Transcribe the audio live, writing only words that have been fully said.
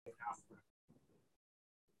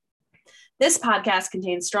This podcast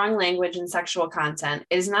contains strong language and sexual content.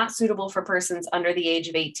 It is not suitable for persons under the age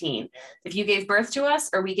of 18. If you gave birth to us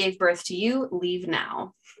or we gave birth to you, leave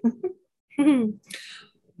now.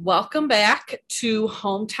 Welcome back to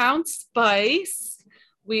Hometown Spice.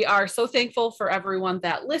 We are so thankful for everyone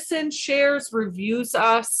that listens, shares, reviews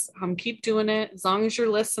us. Keep doing it. As long as you're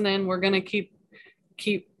listening, we're going to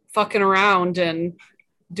keep fucking around and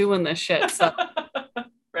doing this shit. So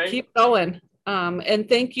right? Keep going. And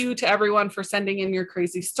thank you to everyone for sending in your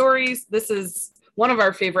crazy stories. This is one of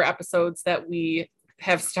our favorite episodes that we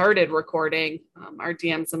have started recording, our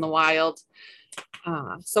DMs in the wild.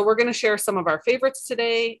 So we're going to share some of our favorites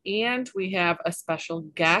today, and we have a special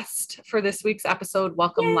guest for this week's episode.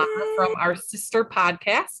 Welcome, Lonna, from our sister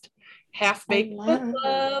podcast, Half Baked Book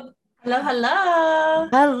Club.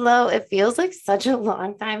 Hello. It feels like such a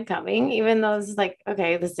long time coming, even though it's like,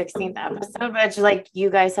 okay, the 16th episode, but it's like you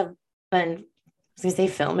guys have been, I was gonna say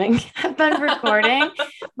filming, have been recording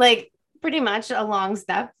like pretty much a long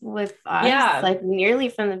step with us, like nearly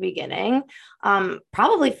from the beginning.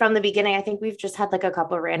 Probably from the beginning. I think we've just had like a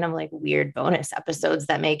couple of random like weird bonus episodes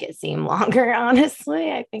that make it seem longer,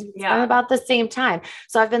 honestly. I think it's been about the same time.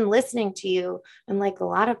 So I've been listening to you, and like a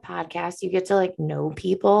lot of podcasts, you get to like know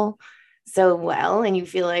people so well and you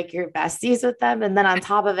feel like you're besties with them. And then on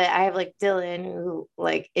top of it, I have like Dylan who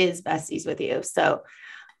like is besties with you. So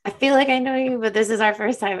I feel like I know you, but this is our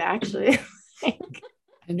first time actually.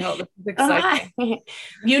 I know, this is exciting.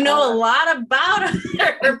 You know a lot about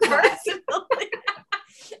her personally.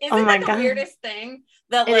 Isn't that the weirdest thing?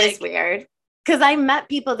 That it is weird. Because I met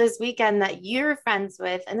people this weekend that you're friends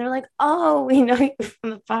with, and they're like, "Oh, we know you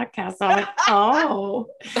from the podcast." I'm like, "Oh,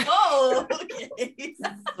 okay,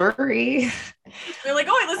 sorry." They're like,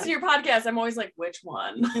 "Oh, I listen to your podcast." I'm always like, "Which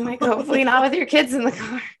one?" I'm like, "Hopefully not with your kids in the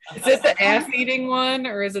car." Is it the ass-eating one,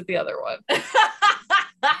 or is it the other one?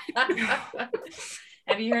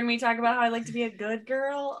 Have you heard me talk about how I like to be a good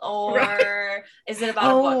girl, or is it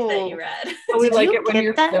about a book that you read? We like it when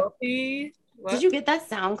you're filthy. What? Did you get that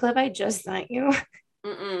sound clip I just sent you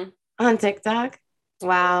on TikTok?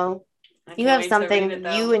 Wow. You have something,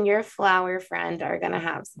 you and your flower friend are going to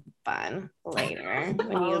have some fun later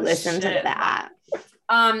when you listen to that.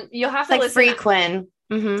 You'll have to like listen. Free Quinn.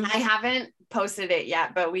 Mm-hmm. I haven't posted it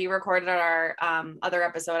yet, but we recorded our other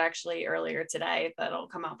episode actually earlier today that'll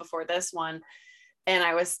come out before this one. And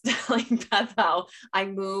I was telling Beth how I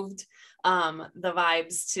moved the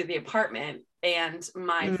vibes to the apartment, and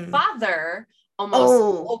my father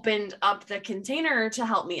almost opened up the container to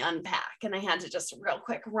help me unpack, and I had to just real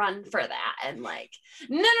quick run for that and like,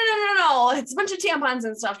 no, it's a bunch of tampons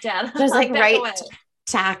and stuff, Dad. There's like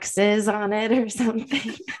taxes on it or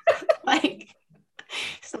something. Like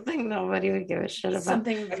something nobody would give a shit about.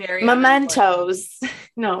 Something very mementos.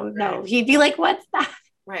 No, he'd be like, "What's that?"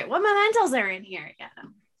 Right. What mementos are in here? Yeah.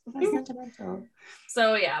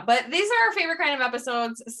 So yeah, but these are our favorite kind of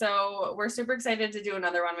episodes. So we're super excited to do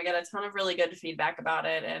another one. We got a ton of really good feedback about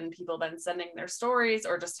it, and people have been sending their stories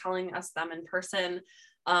or just telling us them in person.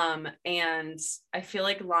 And I feel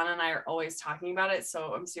like Lonna and I are always talking about it.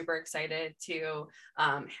 So I'm super excited to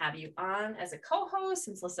have you on as a co-host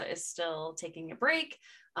since Lissa is still taking a break.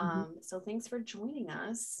 So thanks for joining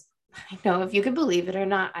us. I know, if you could believe it or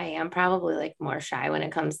not, I am probably like more shy when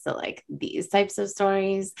it comes to like these types of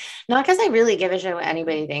stories. Not because I really give a shit what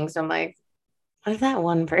anybody thinks. I'm like, what if that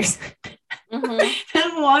one person,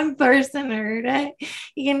 that one person heard it,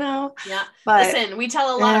 you know? Yeah. But listen, we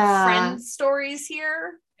tell a lot of friend stories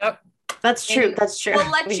here. Yep. That's true. That's true. We'll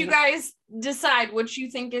let you guys decide what you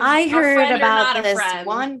think is I heard a friend about or not this a friend.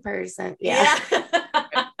 One person. Yeah.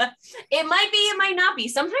 It might be, it might not be.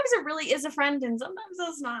 Sometimes it really is a friend and sometimes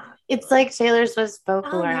it's not. It's like Taylor Swift's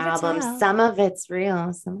folklore album. Some of it's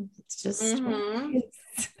real. Some of it's just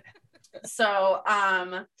So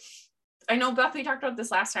I know, Beth, we talked about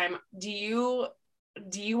this last time. Do you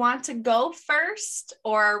want to go first,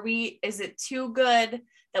 or is it too good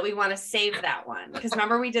that we want to save that one? Because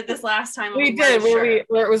remember we did this last time. We did where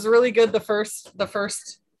it was really good the first.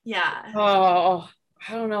 Yeah. Oh,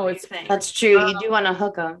 I don't know. That's true. You do want to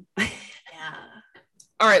hook them. Yeah.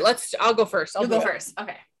 All right, I'll go first. You'll go first.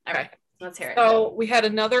 Okay. All right. Let's hear it. So we had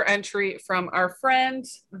another entry from our friend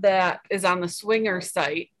that is on the swinger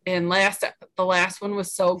site, and the last one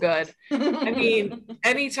was so good. I mean,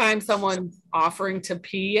 anytime someone's offering to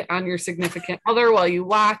pee on your significant other while you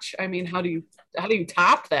watch, I mean, how do you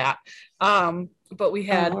top that? But we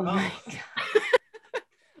had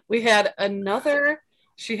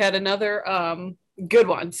she had another good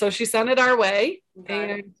one. So she sent it our way.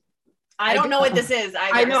 Okay. And I don't know what this is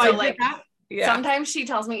either. I know. So Yeah. Sometimes she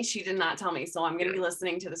tells me, she did not tell me. So I'm going to be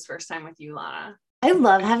listening to this first time with you, Lana. I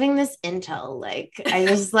love having this intel. Like, I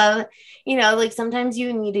just love, like sometimes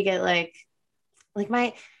you need to get like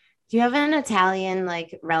do you have an Italian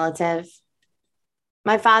like relative?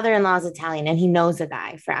 My father-in-law is Italian and he knows a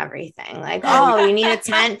guy for everything. Like, oh, you need a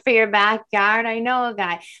tent for your backyard? I know a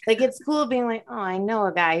guy. Like, it's cool being like, oh, I know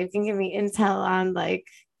a guy who can give me intel on like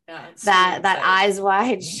that eyes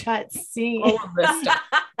wide shut scene. All of this stuff.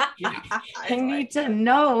 I need to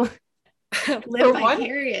know. Live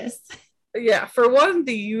vicarious. Yeah, for one,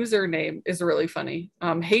 the username is really funny.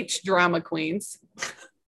 H drama queens.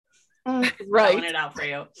 Right. Throwing it out for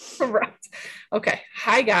you. Right. Okay.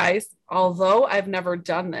 Hi guys. Although I've never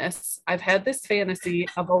done this, I've had this fantasy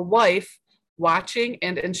of a wife watching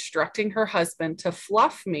and instructing her husband to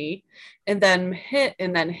fluff me, and then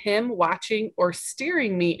him watching or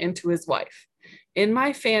steering me into his wife. In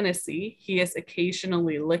my fantasy, he is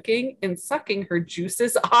occasionally licking and sucking her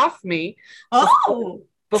juices off me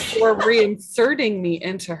before reinserting me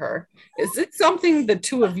into her. Is it something the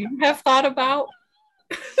two of you have thought about?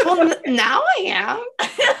 Well, now I am.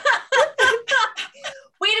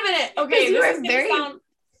 Wait a minute. Okay, you were very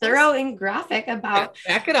thorough and graphic about.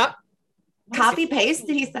 Back it up. Copy paste.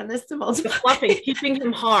 Did he send this to multiple? Fluffing, keeping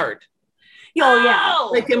him hard. Oh yeah.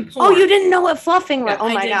 Like in porn. Oh, you didn't know what fluffing was. Yeah, oh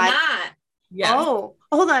my God. Not. Yeah. Oh,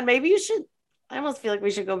 hold on. Maybe you should. I almost feel like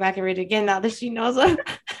we should go back and read it again now that she knows it.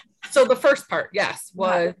 So the first part, yes,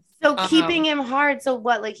 was so keeping him hard. So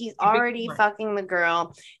what? Like he's already fucking the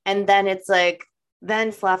girl, and then it's like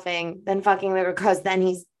then fluffing, then fucking the girl because then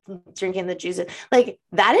he's drinking the juices. Like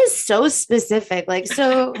that is so specific. Like,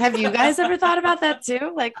 so have you guys ever thought about that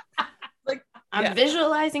too? Like I'm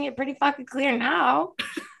visualizing it pretty fucking clear now,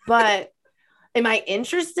 but am I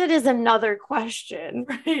interested is another question.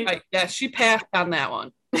 Right. Yeah, she passed on that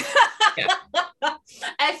one. Yeah.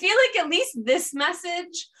 I feel like at least this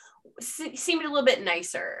message seemed a little bit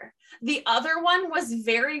nicer. The other one was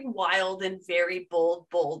very wild and very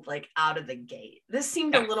bold, like out of the gate. This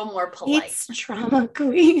seemed a little more polite. It's drama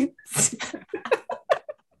queens.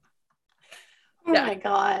 Oh my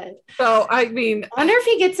God. So, I mean, I wonder if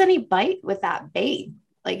he gets any bite with that bait.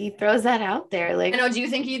 Like he throws that out there. Like, I know. Do you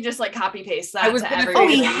think he just like copy paste that? I was to gonna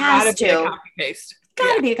every he has to copy paste.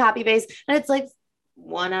 Gotta be a copy paste, and it's like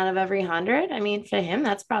 1 out of every 100. I mean, for him,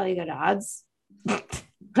 that's probably good odds.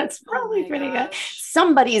 That's probably pretty good.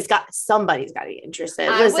 Somebody's got to be interested.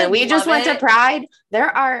 Listen, we just went to Pride. There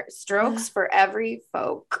are strokes for every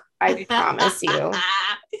folk. I promise you.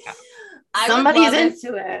 Somebody's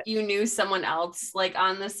into it. You knew someone else like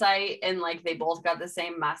on the site and like they both got the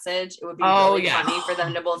same message. It would be really funny for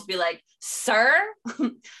them to both be like, sir.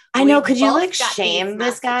 I know. Could you like shame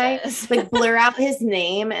this guy? Like blur out his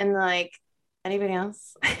name and like anybody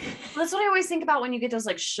else? That's what I always think about when you get those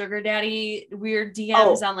like sugar daddy weird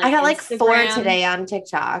DMs on like I got like Instagram 4 today on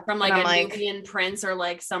TikTok from like a Nubian prince or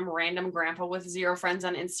like some random grandpa with 0 friends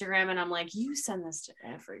on Instagram. And I'm like, you send this to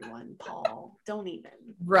everyone, Paul. Don't even.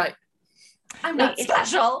 Right. I'm not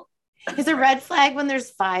special. It's a red flag when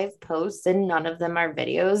there's 5 posts and none of them are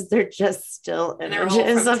videos. They're just still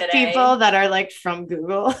images of people that are like from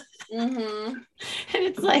Google. Mm-hmm. And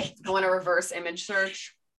it's like, I want to reverse image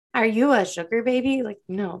search. Are you a sugar baby? Like,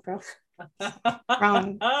 no, bro.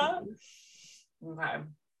 Wrong.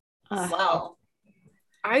 Okay. Well,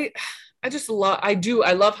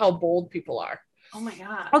 I love how bold people are. Oh my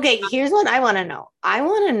God. Okay, here's what I want to know. I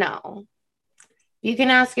want to know. You can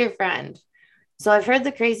ask your friend. So I've heard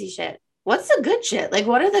the crazy shit. What's the good shit? Like,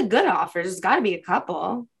 what are the good offers? There's got to be a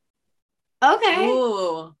couple. Okay.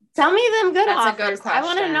 Ooh. Tell me them good That's offers. A good I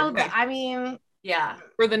want to know that. I mean,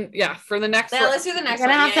 for the next one. Let's do the next you're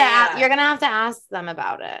one. You're gonna have to ask them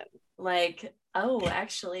about it. Like, oh,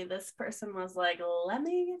 actually, this person was like, let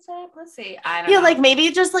me get that pussy. I don't know. Like maybe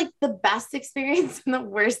just like the best experience and the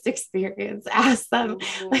worst experience. Ask them.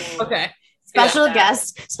 Okay. Special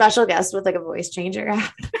guest with like a voice changer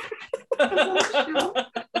app.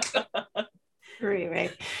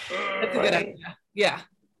 Remake. That's a good idea. Yeah.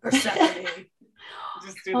 Just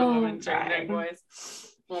do the woman changing voice.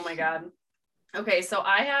 Oh my God. Okay, so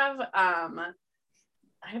I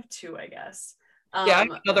have 2, I guess. I have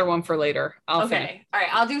another one for later. Okay. All right.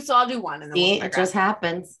 I'll do one. And then it just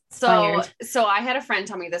happens. So I had a friend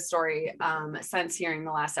tell me this story since hearing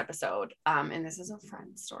the last episode. And this is a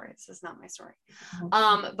friend's story. This is not my story.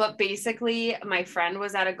 But basically my friend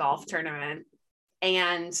was at a golf tournament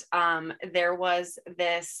and there was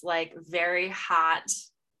this like very hot,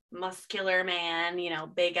 muscular man,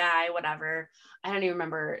 big guy, whatever. I don't even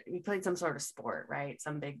remember. He played some sort of sport, right?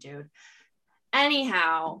 Some big dude.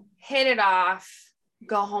 Anyhow, hit it off,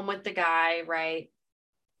 go home with the guy, right?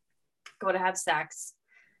 go to have sex.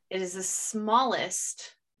 It is the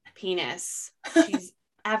smallest penis she's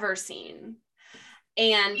ever seen.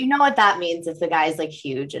 And you know what that means if the guy's like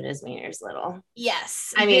huge and his wiener's little.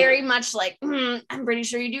 Yes. I mean, very much like, I'm pretty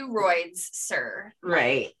sure you do roids, sir.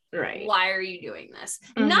 Right. Like, right. Why are you doing this?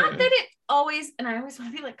 Not that it always, and I always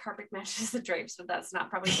want to be like carpet matches the drapes, but that's not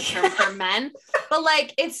probably the term for men. But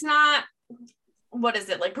like, it's not, what is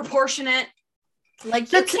it? Like proportionate. Like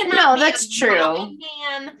that's true.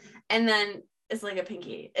 Man, and then it's like a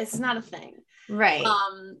pinky. It's not a thing. Right.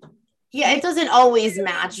 Yeah, it doesn't always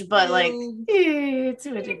match, but like it's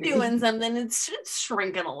you're doing something. It's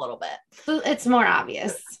shrinking a little bit. It's more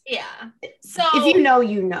obvious. Yeah. So if you know,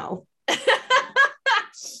 you know.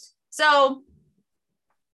 So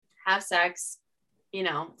have sex. You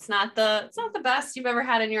know, it's not the best you've ever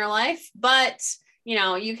had in your life, but you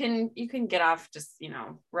know, you can get off just, you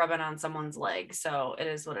know, rubbing on someone's leg. So it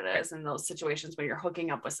is what it is in those situations where you're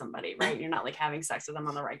hooking up with somebody, right? You're not like having sex with them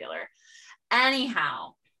on the regular.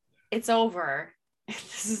 Anyhow, it's over.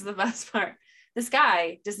 This is the best part. This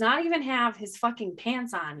guy does not even have his fucking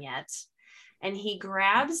pants on yet. And he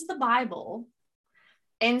grabs the Bible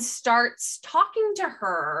and starts talking to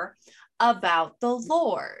her about the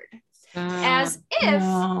Lord as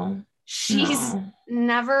if she's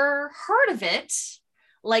never heard of it.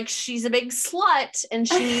 Like she's a big slut and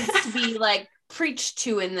she needs to be like preached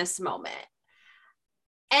to in this moment.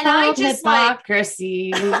 And I just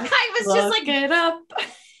hypocrisy. Like, I was just like, it up.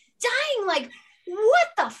 Dying like, what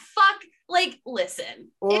the fuck? Like,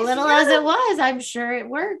 listen, little as it was, I'm sure it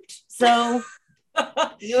worked. So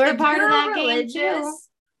you were part of that game too.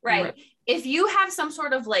 Right. If you have some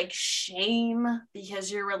sort of like shame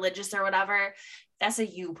because you're religious or whatever, that's a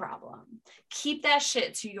you problem. Keep that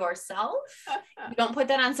shit to yourself. You don't put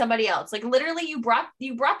that on somebody else. Like literally you brought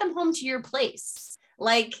them home to your place.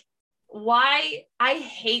 Like, why? I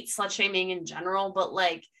hate slut shaming in general, but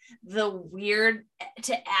like the weird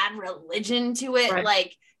to add religion to it. Right.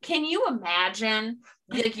 Like, can you imagine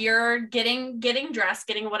like you're getting dressed,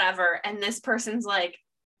 getting whatever, and this person's like,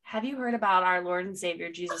 have you heard about our Lord and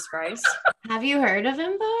Savior Jesus Christ? Have you heard of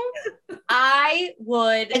him though? I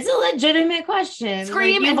would. It's a legitimate question.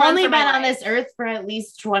 Scream. Like, you've only been on this earth for at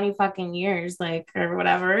least 20 fucking years, like, or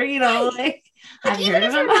whatever, you know, like have you heard of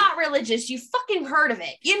him? Even if you're not religious, you fucking heard of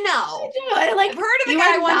it, you know. I've heard of the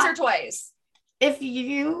guy once or twice. If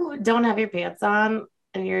you don't have your pants on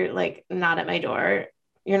and you're like not at my door,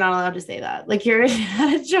 you're not allowed to say that. Like you're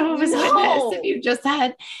not a Jehovah's Witness if you just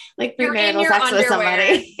had like premarital sex with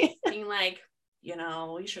somebody. Being like, you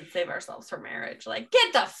know, we should save ourselves for marriage. Like,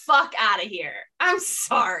 get the fuck out of here. I'm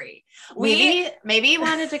sorry. Maybe he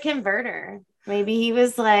wanted to convert her. Maybe he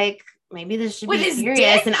was like, maybe this should be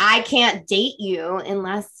serious and I can't date you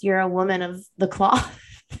unless you're a woman of the cloth.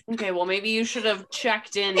 Okay, well, maybe you should have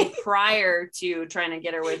checked in prior to trying to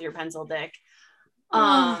get her with your pencil dick.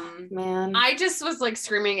 Man, I just was like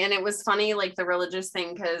screaming, and it was funny, like the religious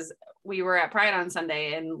thing, because we were at Pride on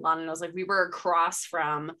Sunday, and Lonna was like, we were across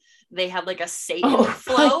from, they had like a Satan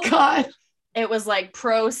float. My God. It was like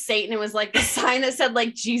pro Satan. It was like the sign that said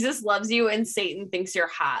like Jesus loves you and Satan thinks you're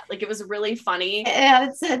hot. Like it was really funny. Yeah,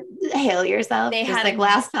 it said hail yourself. They just had like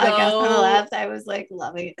last podcast on the left. I was like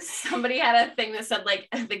loving it. Somebody had a thing that said like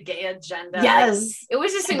the gay agenda. Yes. It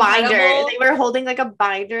was just binder. Incredible. They were holding like a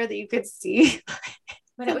binder that you could see.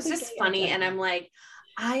 But it was just funny. And I'm like,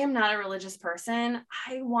 I am not a religious person.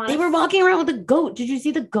 They were walking around with a goat. Did you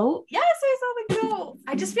see the goat? Yes, I saw the goat.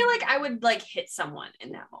 I just feel like I would like hit someone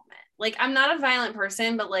in that moment. Like, I'm not a violent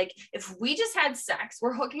person, but like, if we just had sex,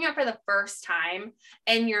 we're hooking up for the first time,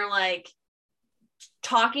 and you're like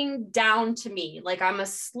talking down to me like I'm a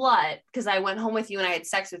slut because I went home with you and I had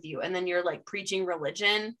sex with you, and then you're like preaching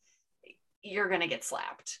religion, you're gonna get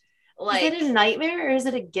slapped. Like, is it a nightmare or is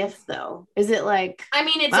it a gift though? Is it like, I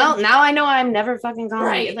mean, it's now I know I'm never fucking calling.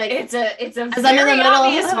 Right. Like it's a very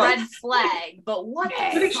obvious red flag, but what?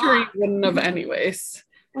 I'm pretty sure you wouldn't have anyways.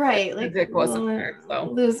 Right. Like it wasn't there.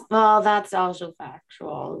 So well, that's also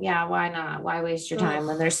factual. Yeah. Why not? Why waste your time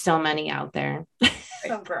when there's so many out there?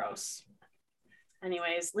 So gross.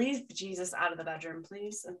 Anyways, leave Jesus out of the bedroom,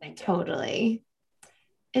 please. And thank you. Totally.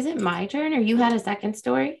 Is it my turn or you had a second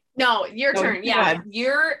story? No, your turn. Yeah.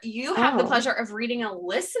 You have the pleasure of reading a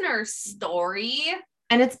listener story.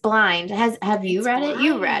 And it's blind. Have you read it?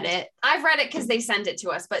 You read it. I've read it because they sent it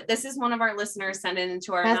to us, but this is one of our listeners sent it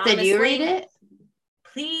into our anonymous did you link. read it?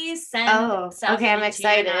 Please send stuff okay, I'm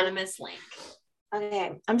excited. Anonymous link.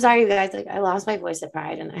 Okay. I'm sorry, you guys. Like I lost my voice at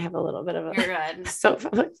Pride and I have a little bit of a You're good. So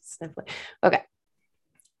okay.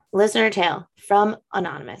 Listener tale from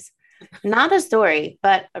Anonymous. Not a story,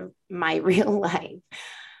 but my real life.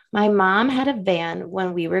 My mom had a van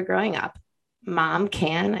when we were growing up. Mom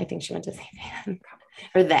can, I think she went to say van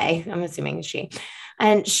or they, I'm assuming she.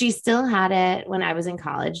 And she still had it when I was in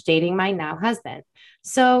college dating my now husband.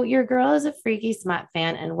 So your girl is a freaky smut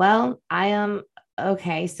fan. And well, I am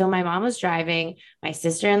okay. So my mom was driving, my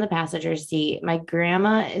sister in the passenger seat, my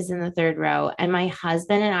grandma is in the third row, and my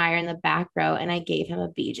husband and I are in the back row. And I gave him a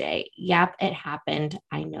BJ. Yep, it happened.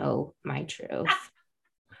 I know my truth.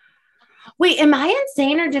 Wait, am I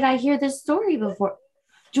insane or did I hear this story before?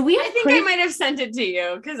 Do we? I think I might have sent it to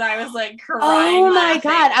you because I was like crying. Oh my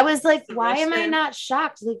God. I was like, Submission. why am I not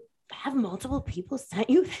shocked? Like, have multiple people sent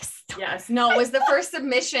you this story? Yes. No, it was the first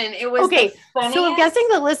submission. It was okay. The so I'm guessing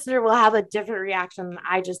the listener will have a different reaction than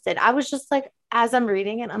I just did. I was just like, as I'm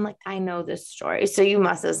reading it, I'm like, I know this story. So you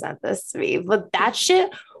must have sent this to me. But that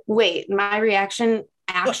shit, wait, my reaction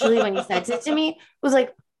actually when you sent it to me was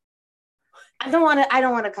like, I don't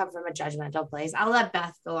want to come from a judgmental place. I'll let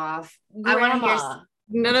Beth go off. Grandma. I want to hear.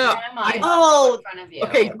 No. In front of you.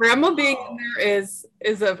 Okay, grandma being in there is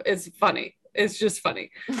funny. It's just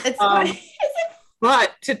funny. It's funny.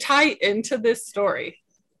 But to tie into this story,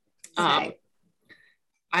 I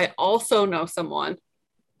also know someone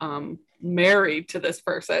married to this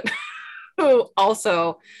person who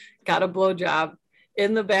also got a blowjob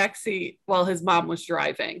in the back seat while his mom was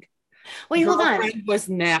driving. Wait, hold on. Girlfriend was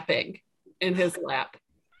napping in his lap.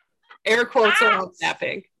 Air quotes around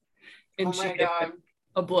napping. And she gave him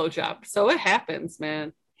a blowjob. So it happens,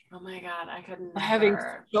 man. Oh my God, I couldn't. Having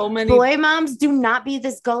so many boy moms, do not be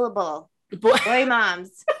this gullible. Boy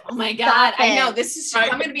moms. Oh my God, I know this is.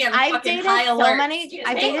 I'm gonna be on fucking high alert.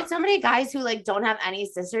 I've dated so many guys who like don't have any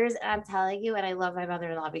sisters, and I'm telling you, and I love my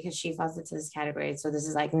mother-in-law because she falls into this category. So this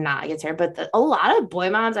is like not against her, but a lot of boy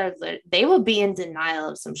moms they will be in denial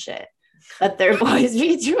of some shit that their boys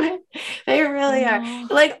be doing. They really are.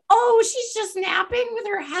 Like, oh, she's just napping with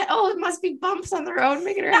her head. Oh, it must be bumps on the road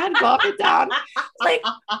making her head go up and down. Like,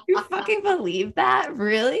 you fucking believe that?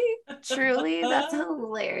 Really? Truly? That's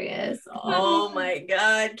hilarious. Oh my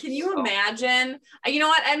God. Can you imagine? You know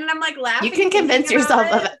what? And I'm like laughing. You can convince yourself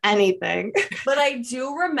of anything. But I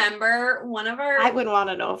do remember one of our. I wouldn't want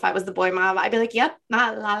to know if I was the boy mom. I'd be like, yep,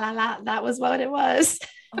 la la la la. That was what it was.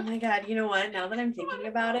 Oh my God. You know what? Now that I'm thinking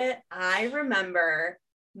about it, I remember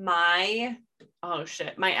my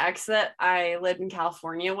ex that I lived in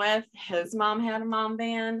California with, his mom had a mom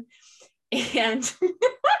van and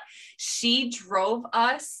she drove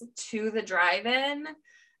us to the drive-in.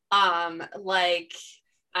 Like,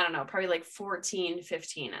 I don't know, probably like 14,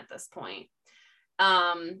 15 at this point.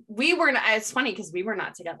 We were not, it's funny because we were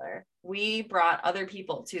not together. We brought other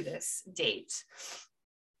people to this date.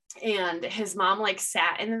 And his mom like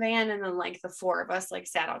sat in the van and then like the four of us like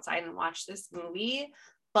sat outside and watched this movie.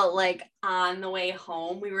 But like on the way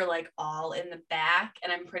home, we were like all in the back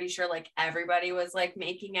and I'm pretty sure like everybody was like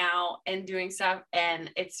making out and doing stuff.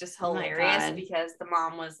 And it's just hilarious because the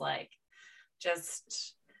mom was like,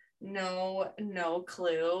 just no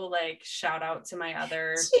clue. Like shout out to my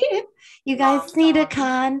other. You guys need a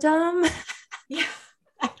condom. Yeah.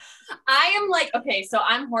 I am like, okay, so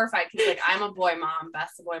I'm horrified because like I'm a boy mom,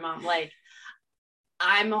 Beth's a boy mom. Like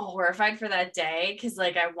I'm horrified for that day because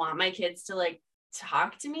like I want my kids to like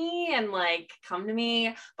talk to me and like come to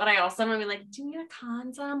me, but I also want to be like, do you need a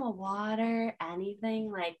condom, a water,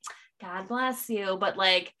 anything? Like, God bless you. But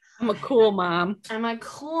like I'm a cool mom,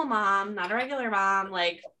 not a regular mom.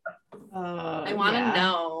 Like I want to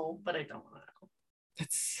know, but I don't want to know.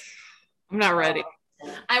 I'm not ready.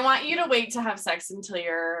 I want you to wait to have sex until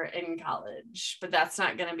you're in college, but that's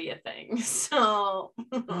not going to be a thing. So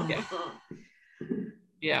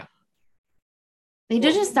yeah. They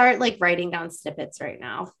did just start like writing down snippets right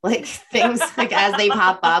now, like things like as they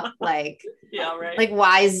pop up, like yeah, right. Like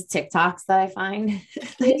wise TikToks that I find.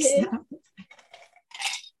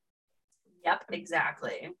 Yep,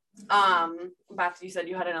 exactly. Beth, you said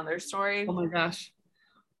you had another story. Oh my gosh.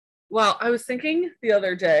 Well, I was thinking the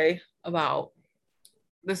other day about,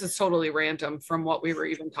 this is totally random from what we were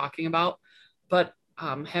even talking about, but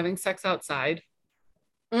having sex outside.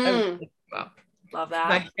 Love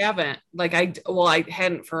that. I haven't, like I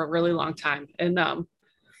hadn't for a really long time. And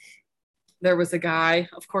there was a guy,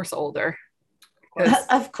 of course, older.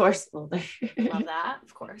 Of course, older. Love that,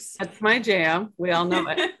 of course. That's my jam. We all know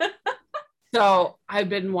it. So I had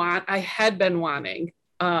been wanting.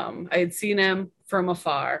 I had seen him from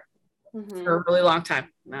afar for a really long time.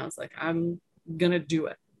 And I was like, I'm gonna do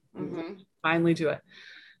it. Finally do it.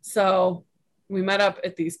 So we met up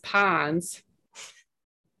at these ponds.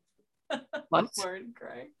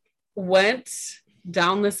 Went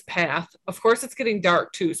down this path. Of course, it's getting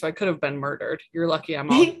dark too, so I could have been murdered. You're lucky I'm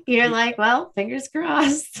all. You're like, well, fingers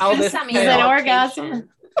crossed. How this Sent me is your an location. orgasm.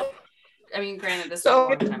 I mean, granted, this So-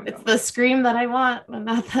 was a long time ago. It's the scream that I want, but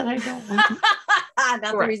not that I don't want. Not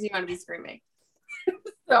the Correct. reason you want to be screaming.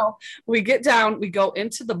 So we get down, we go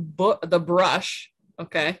into the brush.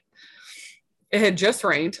 Okay. It had just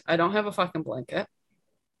rained. I don't have a fucking blanket.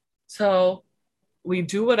 So we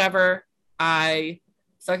do whatever. I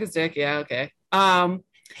suck his dick. Yeah, okay. Yeah,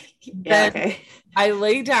 Then okay. I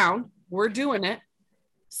lay down. We're doing it.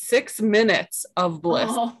 6 minutes of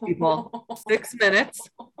bliss, people. 6 minutes.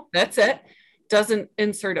 That's it. Doesn't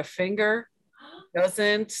insert a finger.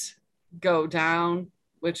 Doesn't go down,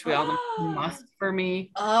 which we all know must for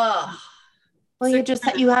me. Ugh. Well, you 6 just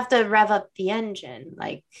minutes. you have to rev up the engine,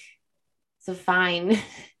 like it's a fine.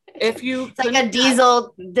 If you It's like a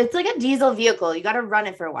diesel. It's like a diesel vehicle. You got to run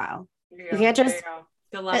it for a while. You can't There just- you go.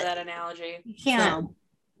 Still love that analogy. You can't. So,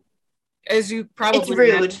 as you probably It's rude.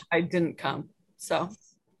 imagine, I didn't come. So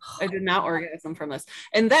I did not orgasm from this.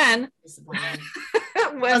 And then when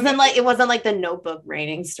It wasn't like the Notebook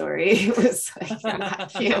raining story. It was like not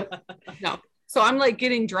cute. so I'm like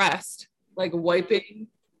getting dressed, like wiping,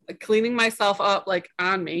 like cleaning myself up, like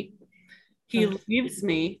on me. He leaves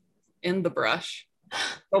me in the brush,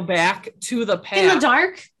 go back to the path In the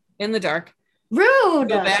dark. in the dark, Rude.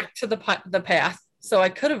 go back to the path. So I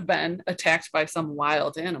could have been attacked by some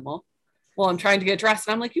wild animal while I'm trying to get dressed.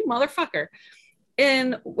 And I'm like, you motherfucker.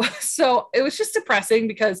 And so it was just depressing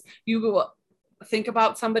because you think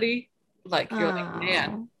about somebody like you're like,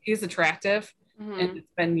 man, he's attractive. Mhm. And it's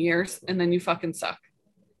been years, and then you fucking suck.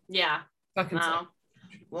 Yeah. Fucking suck.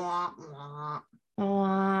 Wah, wah.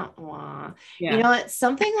 Wah, wah. Yeah. You know what?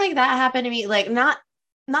 Something like that happened to me. Like not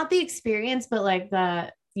the experience, but like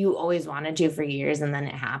the you always wanted to for years, and then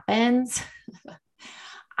it happens.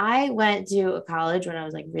 I went to a college when I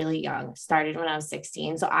was like really young. Started when I was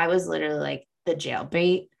 16, so I was literally like the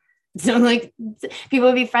jailbait. So like people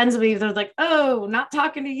would be friends with me. They're like, oh, not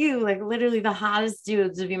talking to you. Like literally the hottest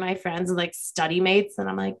dudes would be my friends and like study mates. And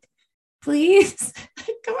I'm like, please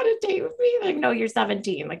go on a date with me. Like, no, you're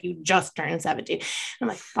 17. Like you just turned 17. I'm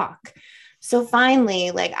like, fuck. So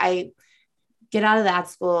finally, like I get out of that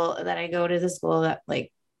school, and then I go to the school that like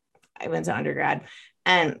I went to undergrad,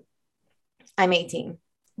 and I'm 18.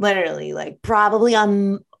 Literally, like probably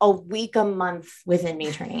a week, a month within me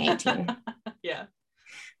turning 18. Yeah.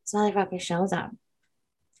 This motherfucker shows up.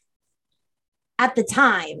 At the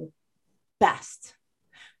time, best.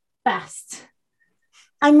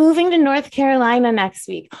 I'm moving to North Carolina next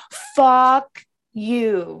week. Fuck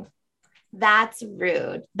you. That's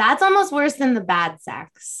rude. That's almost worse than the bad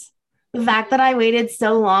sex. The fact that I waited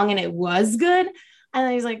so long and it was good. And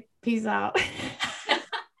then he's like, peace out.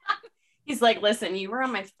 He's like, listen, you were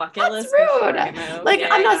on my bucket That's list. before rude. I moved. Like, Yeah,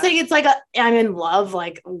 I'm not yeah. saying it's like I'm in love,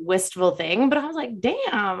 like wistful thing, but I was like,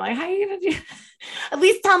 damn, like, how are you gonna do? At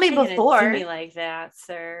least tell me You're gonna before. do me like that,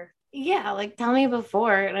 sir. Yeah, like tell me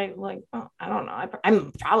before. And I like, oh, I don't know. I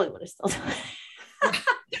probably would have still done it.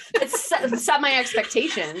 It's set my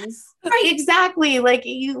expectations. Right, exactly. Like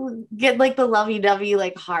you get like the lovey-dovey,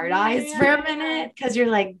 like hard eyes for a Yeah. minute because you're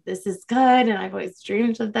like, this is good, and I've always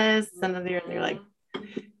dreamed of this. And then you're like, oh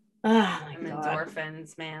my I'm god.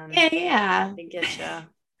 endorphins, man. Yeah. They get ya.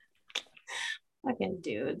 Fucking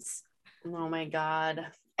dudes. Oh my god.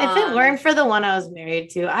 If it weren't for the one I was married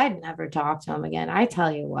to, I'd never talk to him again. I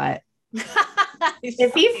tell you what.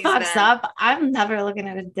 If he fucks up, I'm never looking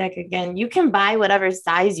at a dick again. You can buy whatever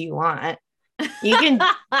size you want. You can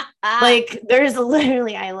like there's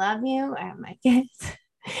literally I love you, I have my kids.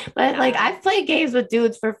 But like I've played games with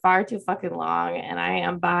dudes for far too fucking long, and I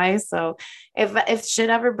am bi. So if shit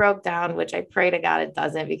ever broke down, which I pray to God it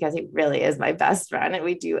doesn't, because he really is my best friend and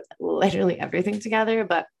we do literally everything together.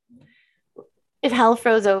 But if hell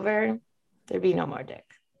froze over, there'd be no more dick.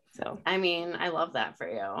 So I mean, I love that for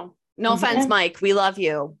you. No offense, Mike. We love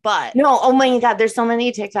you, but no, oh my god, there's so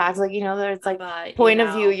many TikToks, like you know, there's like but, point you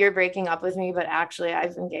of know, view, you're breaking up with me, but actually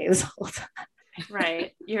I've been gay this whole time.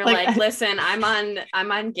 right. You're Like, like, listen, I'm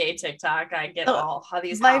on gay TikTok. I get all how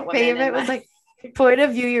these My hot women favorite in was my- like point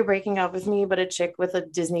of view, you're breaking up with me, but a chick with a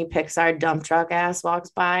Disney Pixar dump truck ass walks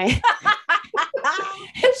by.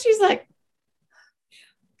 And she's like,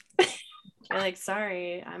 You're like,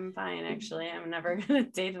 sorry, I'm fine. Actually, I'm never gonna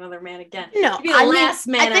date another man again. no, You'd be the I mean, last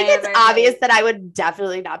man I think I it's ever obvious dated. that I would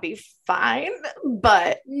definitely not be fine,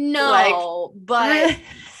 but No, but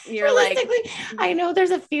you're like, realistically, I know there's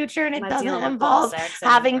a future and it I'm not doesn't dealing with ball involve sex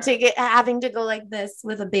having anymore. to go like this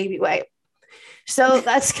with a baby wipe. So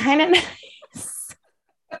that's kind of nice.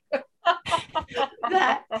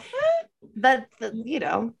 that you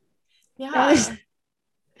know, Yeah.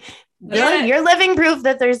 You're living proof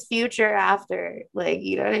that there's future after. Like,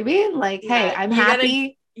 you know what I mean? Like, Yeah, hey, I'm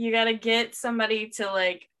happy. You gotta get somebody to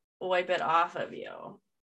like wipe it off of you.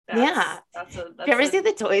 That's you ever see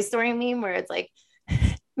the Toy Story meme where it's like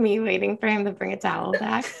me waiting for him to bring a towel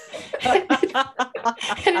back?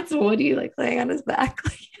 And it's Woody like laying on his back.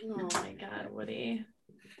 Oh my God, Woody.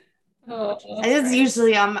 Oh, it's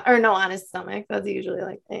usually on his stomach. That's usually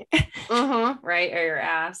like right, or your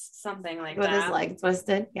ass, something like with that. His leg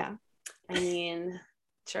twisted. Yeah. I mean,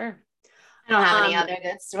 sure. I don't have any other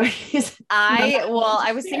good stories.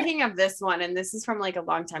 I was thinking of this one, and this is from like a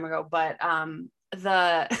long time ago, but I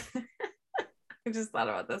just thought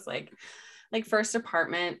about this like first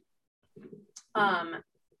apartment.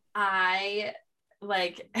 I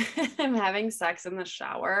like I'm having sex in the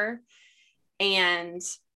shower, and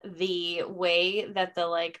the way that the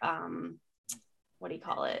like what do you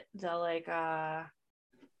call it? The like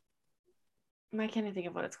why can't I think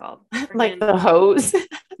of what it's called? Like the hose.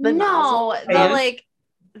 The like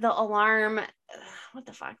the alarm, what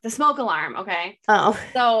the fuck? The smoke alarm. Okay. Oh.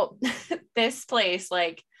 So this place,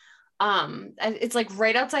 like, it's like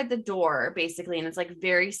right outside the door, basically, and it's like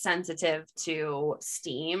very sensitive to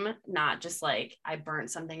steam, not just like I burnt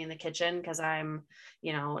something in the kitchen because I'm,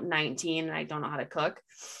 19 and I don't know how to cook.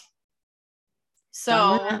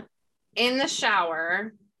 So in the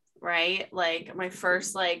shower, right? Like my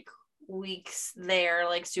first like weeks there,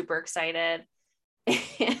 like super excited.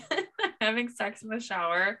 Having sex in the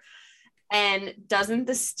shower, and doesn't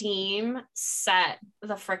the steam set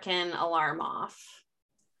the freaking alarm off?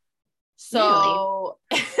 So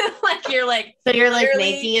like you're like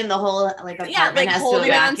making the whole like apartment like has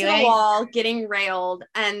holding to onto the wall, getting railed,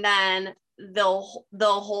 and then the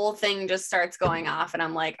whole thing just starts going off, and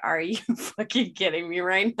I'm like, are you fucking kidding me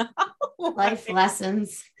right now? Life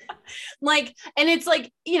lessons. Like, and it's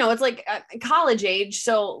like, it's like college age.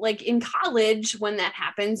 So like in college, when that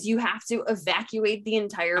happens, you have to evacuate the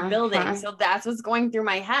entire building. So that's what's going through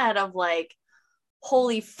my head of like,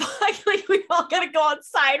 holy fuck, like we all gotta go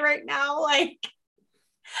outside right now, like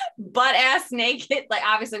butt ass naked. Like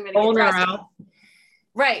obviously I'm gonna get dressed out.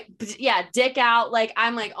 Right. Yeah, dick out. Like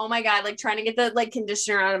I'm like, oh my God, like trying to get the like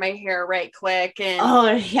conditioner out of my hair right quick.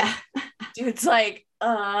 And dude's like,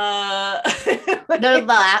 they're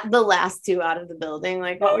the last two out of the building.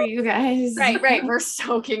 Like, what were you guys? Right. We're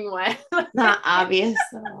soaking wet. Not obvious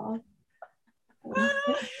at all.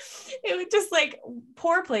 It was just like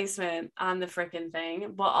poor placement on the freaking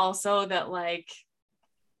thing, but also that like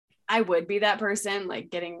I would be that person like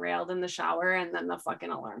getting railed in the shower and then the fucking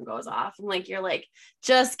alarm goes off. And like you're like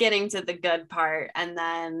just getting to the good part, and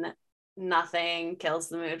then nothing kills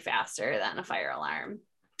the mood faster than a fire alarm.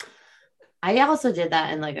 I also did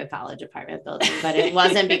that in like a college apartment building, but it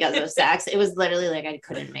wasn't because of sex. It was literally like I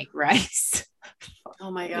couldn't make rice. Oh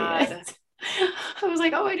my God. I was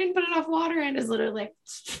like, oh, I didn't put enough water in. It's literally like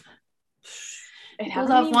it goes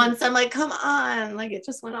off once. I'm like, come on. Like it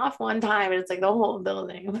just went off one time, and it's like the whole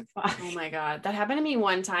building. I'm like, fuck. Oh my God. That happened to me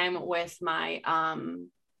one time with my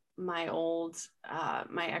my old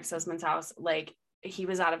my ex-husband's house. Like he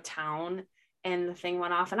was out of town and the thing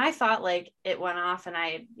went off, and I thought like it went off and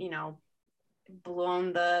I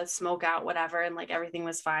blown the smoke out, whatever, and like everything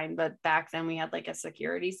was fine. But back then we had like a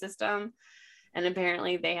security system, and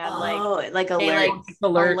apparently they had alerted,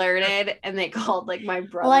 and they called like my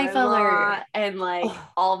brother-in-law, and like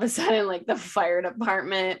all of a sudden like the fire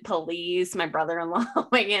department, police, my brother-in-law,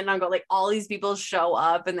 my aunt and uncle, like all these people show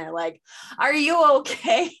up, and they're like, are you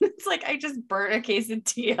okay? It's like I just burnt a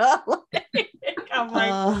quesadilla. I'm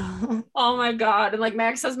like, oh my God. And like my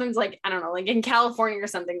ex-husband's like, I don't know, like in California or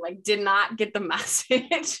something, like did not get the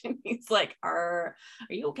message. And he's like, are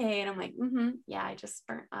you okay? And I'm like, yeah, I just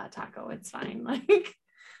burnt a taco. It's fine. Like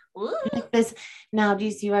this. Now, do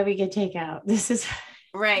you see why we get takeout? This is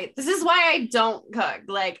right. This is why I don't cook.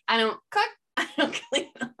 Like I don't cook. I don't clean.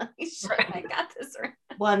 I got this right.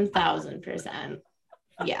 1000%.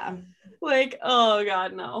 Yeah. Like, oh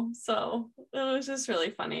God, no. So it was just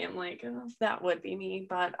really funny. I'm like, oh, that would be me.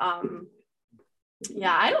 But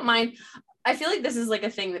yeah, I don't mind. I feel like this is like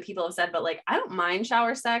a thing that people have said, but like I don't mind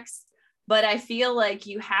shower sex, but I feel like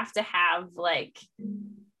you have to have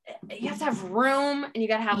room, and you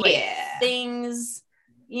gotta have like things,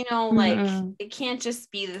 like it can't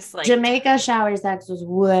just be this like Jamaica shower sex was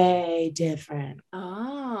way different.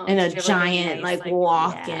 Oh, and a giant like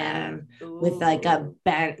walk-in with like a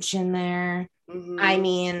bench in there. I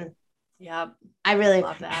mean, yep, I really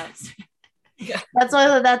love that. That's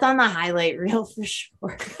on the highlight reel for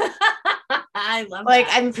sure. I love Like,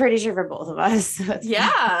 that. I'm pretty sure for both of us. So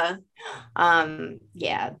Yeah.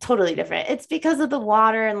 Yeah, totally different. It's because of the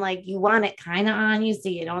water and like you want it kind of on you so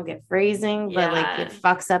you don't get freezing, but like it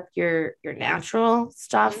fucks up your natural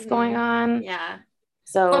stuff going on. Yeah.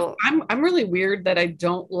 So I'm really weird that I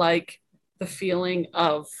don't like the feeling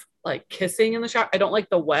of like kissing in the shower. I don't like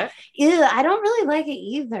the wet. Yeah, I don't really like it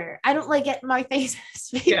either. I don't like it. My face is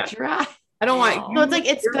to be dry. I don't want. So it's like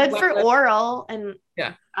it's good for oral and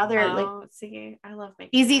other like see, I love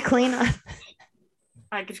making easy cleanup.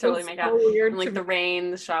 I could totally make out in, like the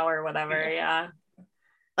rain, the shower, whatever. Yeah.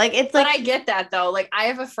 Like it's but like, I get that though. Like I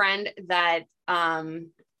have a friend that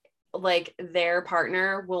like their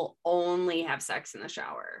partner will only have sex in the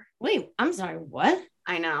shower. Wait, I'm sorry, what?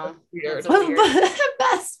 I know. Weird.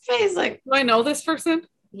 Best face. Like, do I know this person?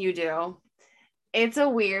 You do. It's a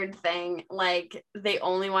weird thing. Like they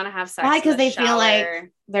only want to have sex. Why? Because they feel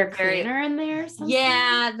like they're cleaner in there. Or something?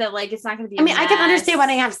 Yeah, that like it's not going to be. I mean, I can understand why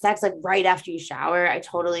they have sex like right after you shower. I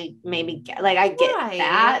totally maybe get like I get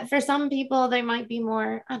that. For some people, they might be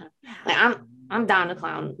more. I don't know. Like I'm down to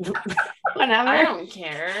clown. Whatever. I don't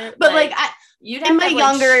care. But like you'd in my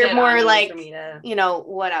younger, more like to...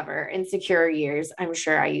 whatever insecure years, I'm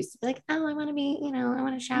sure I used to be like, oh, I want to be, I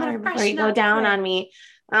want to shower before you go up down on me.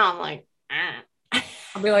 I'm like,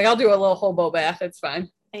 I'll be like, I'll do a little hobo bath. It's fine.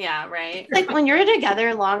 Yeah, right. Like when you're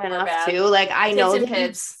together long enough too, like I know that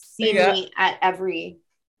you've seen me at every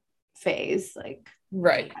phase. Like,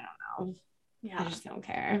 right. I don't know. Yeah. I just don't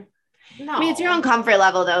care. No. I mean, it's your own comfort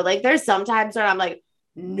level though. Like there's sometimes where I'm like,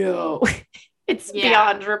 no, it's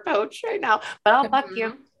beyond reproach right now, but I'll fuck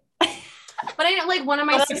you. But I know, like one of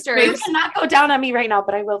my sisters. You cannot go down on me right now,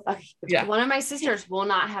 but I will fuck you. Yeah. One of my sisters will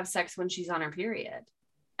not have sex when she's on her period.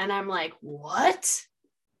 And I'm like, what?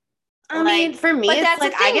 I mean, for me, it's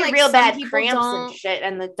like I get real bad cramps and shit,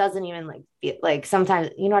 and it doesn't even like feel like sometimes,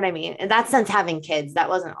 you know what I mean? And that's since having kids. That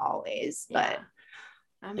wasn't always, but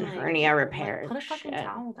I'm like, hernia repair. Put a fucking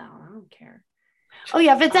towel down. I don't care. Oh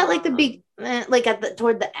yeah, if it's at like the big, like at the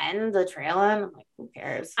toward the end, the trail end, I'm like, who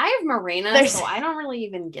cares? I have Mirena, so I don't really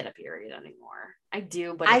even get a period anymore. I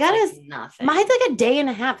do, but I got like nothing. Mine's like a day and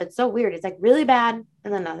a half. It's so weird. It's like really bad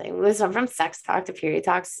and then nothing. Listen, from sex talk to period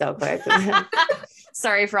talk so quick.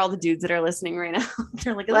 Sorry for all the dudes that are listening right now.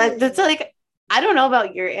 They're like, that's like, I don't know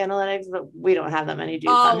about your analytics, but we don't have that many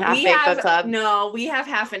dudes on Half Baked Book Club. No, we have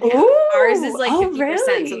half and half. Ours is like 50%.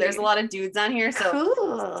 Really? So there's a lot of dudes on here. So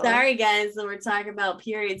cool. Sorry guys that we're talking about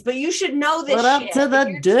periods, but you should know this. What up to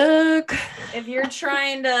the dick? If you're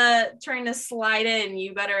trying to slide in,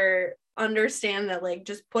 you better understand that like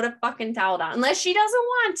just put a fucking towel down. Unless she doesn't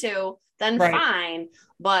want to, then fine.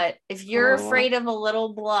 But if you're afraid of a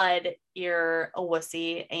little blood, you're a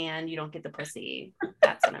wussy and you don't get the pussy.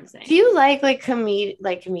 That's what I'm saying. Do you like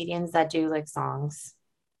comedians that do like songs?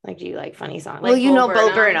 Like, do you like funny songs? Like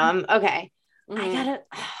Bo Burnham. Okay. Mm-hmm. I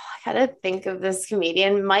gotta think of this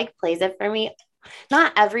comedian. Mike plays it for me.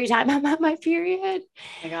 Not every time I'm at my period.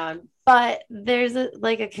 Oh my God. But there's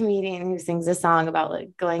a comedian who sings a song about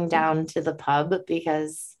like going down to the pub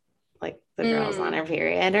because like the girl's on her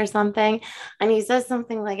period or something. And he says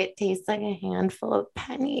something like it tastes like a handful of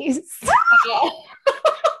pennies.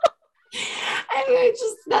 And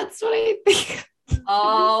that's what I think.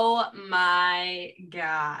 Oh my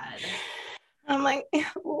God. I'm like,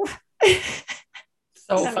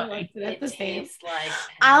 so funny.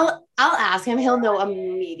 I'll ask him. He'll know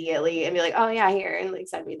immediately and be like, oh yeah, here, and like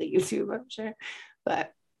send me the YouTube, I'm sure.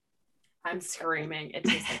 But I'm screaming. It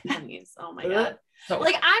tastes like pennies. Oh my God. So,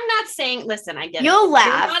 like, I'm not saying, listen, I get You'll it.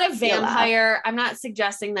 laugh. You're not a vampire. I'm not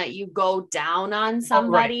suggesting that you go down on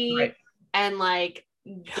somebody and like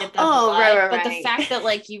get the blood. Right. But the fact that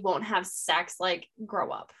like you won't have sex, like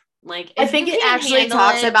grow up. Like I think it actually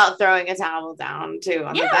talks about throwing a towel down too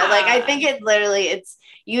on the bed. Like I think it literally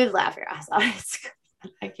you'd laugh your ass off.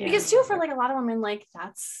 Because too, for like a lot of women, like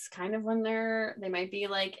that's kind of when they might be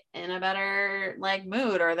like in a better like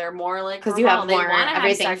mood, or they're more like because you have they more want to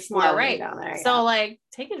have sex more, right? Down there, so like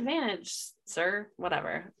take advantage, sir.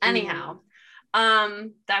 Whatever. Anyhow,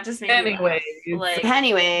 that just made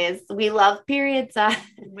anyways, we love period sex.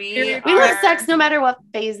 We love sex no matter what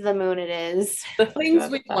phase of the moon it is. The things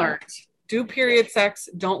we've learned: do period sex.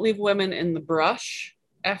 Don't leave women in the brush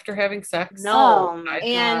after having sex. No.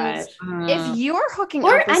 And if you're hooking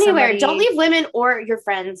or up with anywhere, somebody, don't leave women or your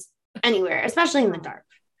friends anywhere, especially in the dark.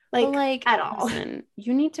 Like at all. Listen,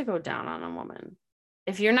 you need to go down on a woman.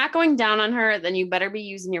 If you're not going down on her, then you better be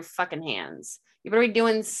using your fucking hands. You better be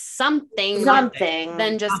doing something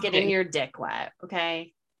than just getting your dick wet.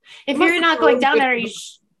 Okay. If you're not going down there,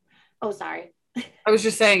 sorry. I was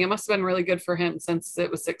just saying it must have been really good for him since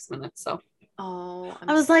it was 6 minutes. So Oh,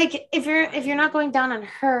 I was like, if you're not going down on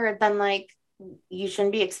her, then like you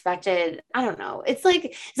shouldn't be expected. I don't know. It's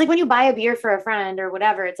like when you buy a beer for a friend or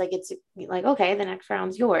whatever, it's like, okay, the next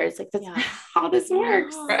round's yours. Like that's how this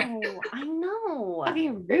works. I know. I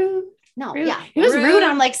mean, rude. No, rude. yeah. He was rude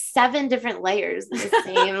on like 7 different layers in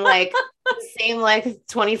the same like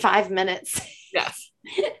 25 minutes. Yes.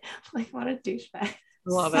 Like what a douchebag.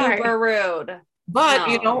 Love Super it. Super rude. But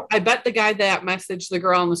you know, I bet the guy that messaged the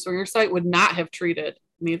girl on the swinger site would not have treated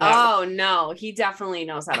me that way. No, he definitely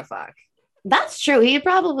knows how to fuck. That's true. He'd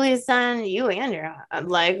probably send you and your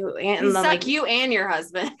you and your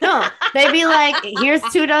husband. No, they'd be like, "Here's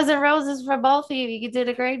 2 dozen roses for both of you. You did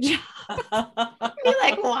a great job." Be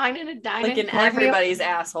like whining and dining, like in everybody's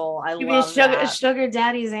asshole. I love that. Sugar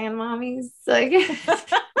daddies and mommies, like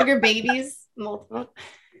sugar babies, multiple.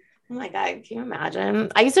 Oh my God, can you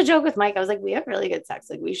imagine? I used to joke with Mike. I was like, we have really good sex.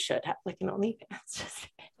 Like, we should have like an OnlyFans.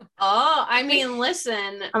 Oh, I mean,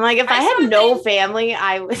 listen. I'm like, if I had no family,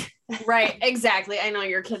 I would. Right, exactly. I know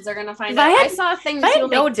your kids are gonna find out. I saw things. I had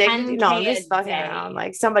no dignity. No, I'm just fucking around.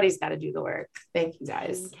 Like, somebody's got to do the work. Thank you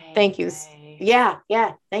guys. Thank you. Yeah.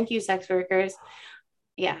 Thank you, sex workers.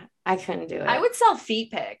 Yeah, I couldn't do it. I would sell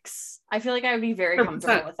feet pics. I feel like I would be very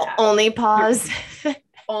comfortable with that. Only pause.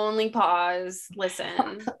 Only pause.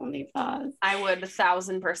 Listen. Only pause. I would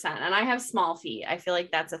 1,000%. And I have small feet. I feel like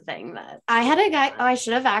that's a thing that I had a guy. Oh, I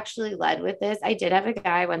should have actually led with this. I did have a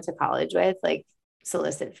guy I went to college with, like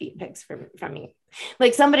solicit feet pics from me.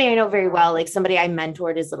 Like somebody I know very well, like somebody I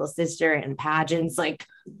mentored his little sister in pageants, like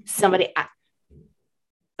somebody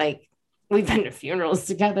like we've been to funerals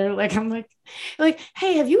together. Like I'm like,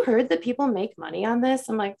 hey, have you heard that people make money on this?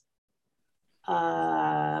 I'm like, where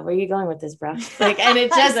are you going with this, bro? Like, and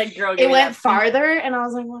it just like, girl, it went farther, and I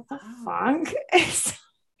was like, what the fuck?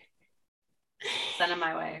 Send it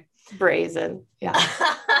my way. Brazen. Yeah.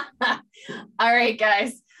 All right,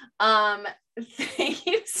 guys. Thank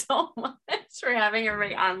you so much for having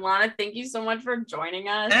everybody on. Lonna, thank you so much for joining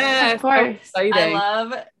us. Of course. I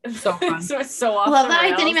love so fun. so I love that I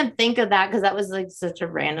didn't even think of that because that was like such a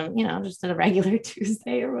random, just a regular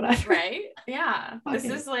Tuesday or whatever. Right. Yeah. This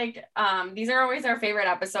is like these are always our favorite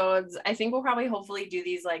episodes. I think we'll probably hopefully do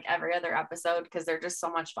these like every other episode because they're just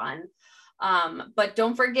so much fun. But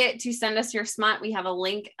don't forget to send us your smut. We have a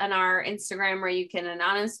link on our Instagram where you can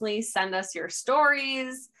anonymously send us your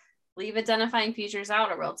stories. Leave identifying features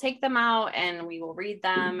out or we'll take them out and we will read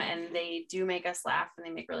them, and they do make us laugh and they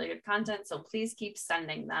make really good content, so please keep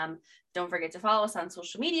sending them. Don't forget to follow us on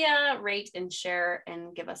social media, rate and share,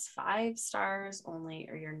 and give us 5 stars only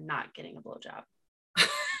or you're not getting a blowjob.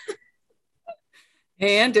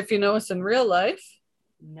 And if you know us in real life,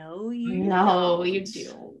 no you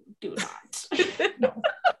do not. No.